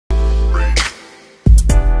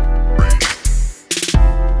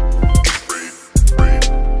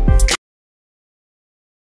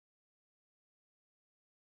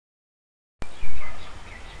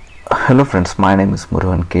Hello friends, my name is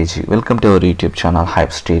Muruhan KG. Welcome to our YouTube channel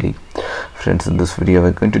Hyipsdaily. Friends, in this video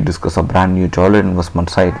we're going to discuss a brand new dollar investment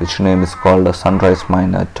site which name is called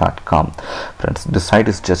sunriseminer.com. Friends, this site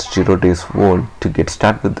is just 0 days old. To get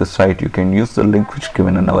started with this site, you can use the link which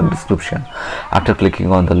given in our description. After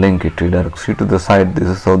clicking on the link, it redirects you to the site. This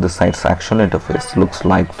is how the site's actual interface looks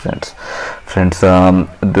like, friends.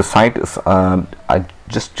 The site is I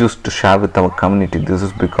just choose to share with our community. This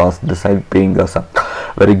is because the site paying us a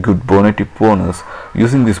very good bonus.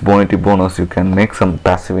 Using this bonus you can make some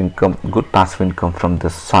passive income, good passive income from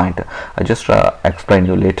this site. I just explain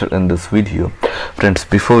you later in this video. Friends,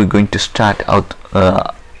 before we're going to start out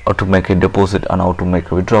how to make a deposit and how to make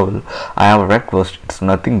a withdrawal, I have a request. It's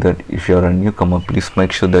nothing that if you're a newcomer, please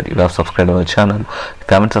make sure that you have subscribed our channel. If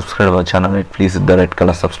you haven't subscribed our channel, please hit the red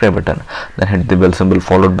color subscribe button, then hit the bell symbol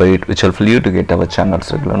followed by it, which will help you to get our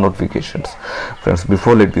channel's regular notifications. Friends,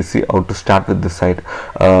 before let me see how to start with this site.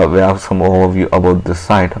 We have some overview about this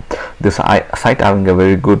site. This site having a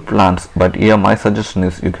very good plans, but here my suggestion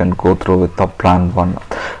is you can go through with the plan one,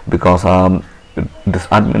 because this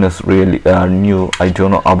admin is really new. I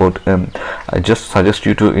don't know about him. I just suggest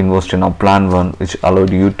you to invest in a plan one, which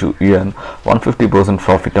allowed you to earn 150%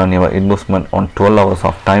 profit on your investment on 12 hours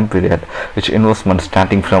of time period, which investment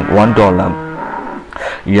starting from $1.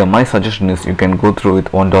 Yeah, my suggestion is you can go through with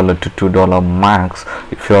 $1 to $2 max.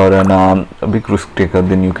 If you're a big risk taker,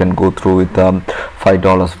 then you can go through with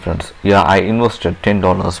 $5, friends. Yeah, I invested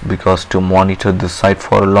 $10 because to monitor this site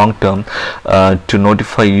for a long term, to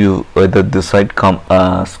notify you whether this site come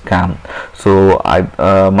scam. So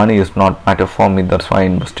money is not matter for me. That's why I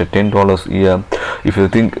invested $10 here. If you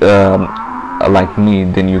think like me,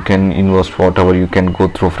 then you can invest whatever you can go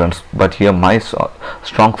through, friends. But here my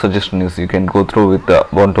strong suggestion is you can go through with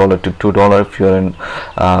 $1 to $2 if you're in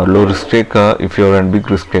low risk taker. If you're in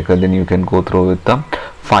big risk taker, then you can go through with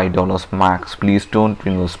 $5 max. Please don't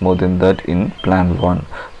invest more than that in plan one.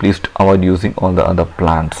 Please avoid using all the other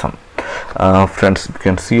plans. Friends,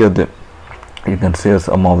 you can see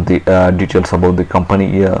some of the details about the company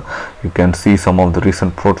here. You can see some of the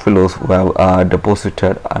recent portfolios who have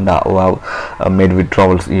deposited and who have made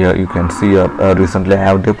withdrawals here. You can see recently I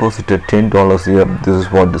have deposited $10 here. This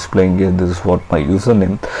is what displaying here. This is what my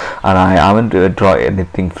username, and I haven't draw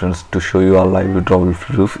anything, friends, to show you a live withdrawal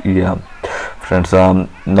proof here. Friends, now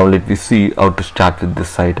let me see how to start with this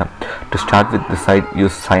site. To start with the site,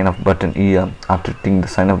 use sign up button here. After hitting the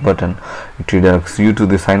sign up button, it redirects you to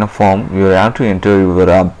the sign up form. You have to enter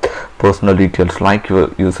your personal details like your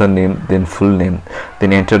username, then full name,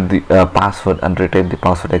 then enter the password and retype the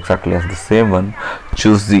password exactly as the same one.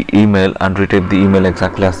 Choose the email and retype the email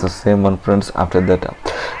exactly as the same one, friends. After that,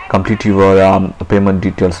 complete your payment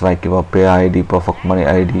details like your pay ID, perfect money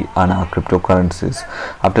ID, and cryptocurrencies.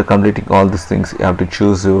 After completing all these things, you have to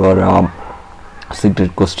choose your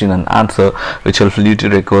secret question and answer, which will lead to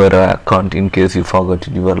require an account in case you forgot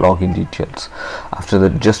your login details. After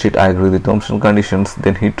that, just hit I agree with terms and conditions,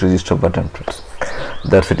 then hit register button, friends.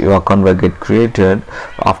 That's it, your account will get created.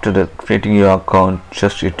 After that, creating your account,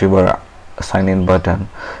 just hit your sign in button,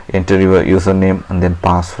 enter your username and then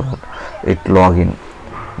password, hit login.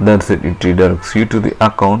 That's it, it redirects you to the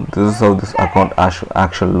account. This is how this account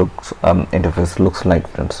actual looks interface looks like,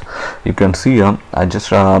 friends. You can see I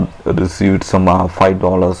just received some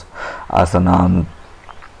 $5 as an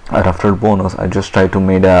referral bonus. I just try to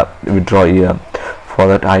make a withdraw here. For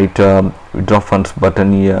that, I hit withdraw funds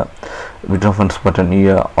button here,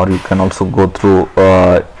 or you can also go through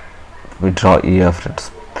withdraw here, friends,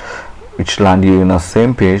 which land you in the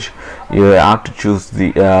same page. You have to choose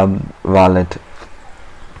the wallet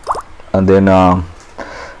and then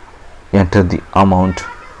enter the amount,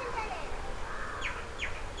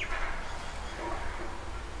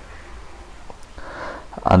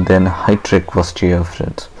 and then hit request here,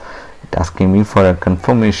 friends. It asking me for a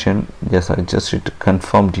confirmation. Yes, I just hit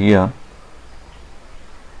confirmed here,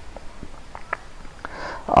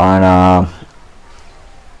 and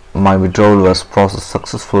my withdrawal was processed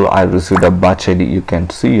successful. I received a batch ID. You can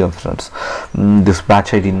see here, friends. This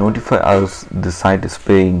batch ID notify us the site is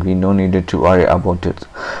paying. We no needed to worry about it.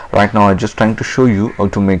 Right now I'm just trying to show you how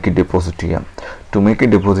to make a deposit here. To make a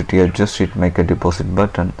deposit here, just hit make a deposit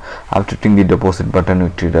button. After hitting the deposit button,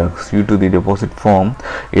 it redirects you to the deposit form.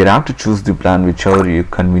 You have to choose the plan whichever you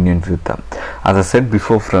convenient with them. As I said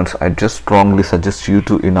before, friends, I just strongly suggest you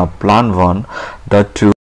to in a plan one, that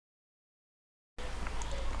to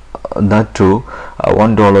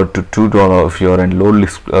 $1 to $2 if you are in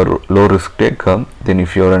low risk taker. Then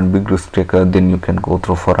if you are in big risk taker, then you can go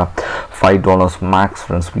through for a $5 max,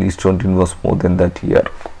 friends. Please don't invest more than that here.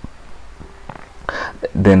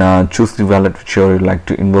 then choose the wallet which you would like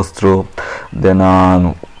to invest through, then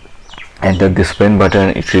enter the spend button.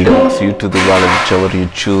 It will direct you to the wallet whichever you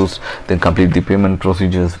choose, then complete the payment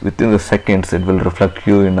procedures. Within the seconds it will reflect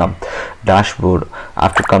you in a dashboard.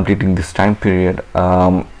 After completing this time period,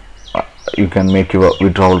 you can make your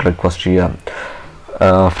withdrawal request here.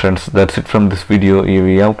 Friends, that's it from this video. Here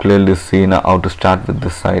we have clearly seen how to start with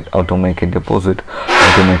this site, how to make a deposit,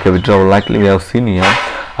 how to make a withdrawal. Likely we have seen here.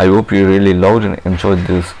 I hope you really loved and enjoyed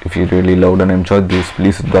this. If you really loved and enjoyed this,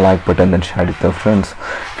 please hit the like button and share it with your friends.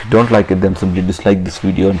 If you don't like it, then simply dislike this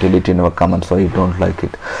video and tell it in our comments why you don't like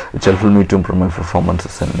it. It helps me to improve my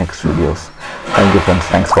performances in next videos. Thank you friends,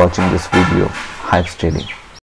 thanks for watching this video. Hyipsdaily.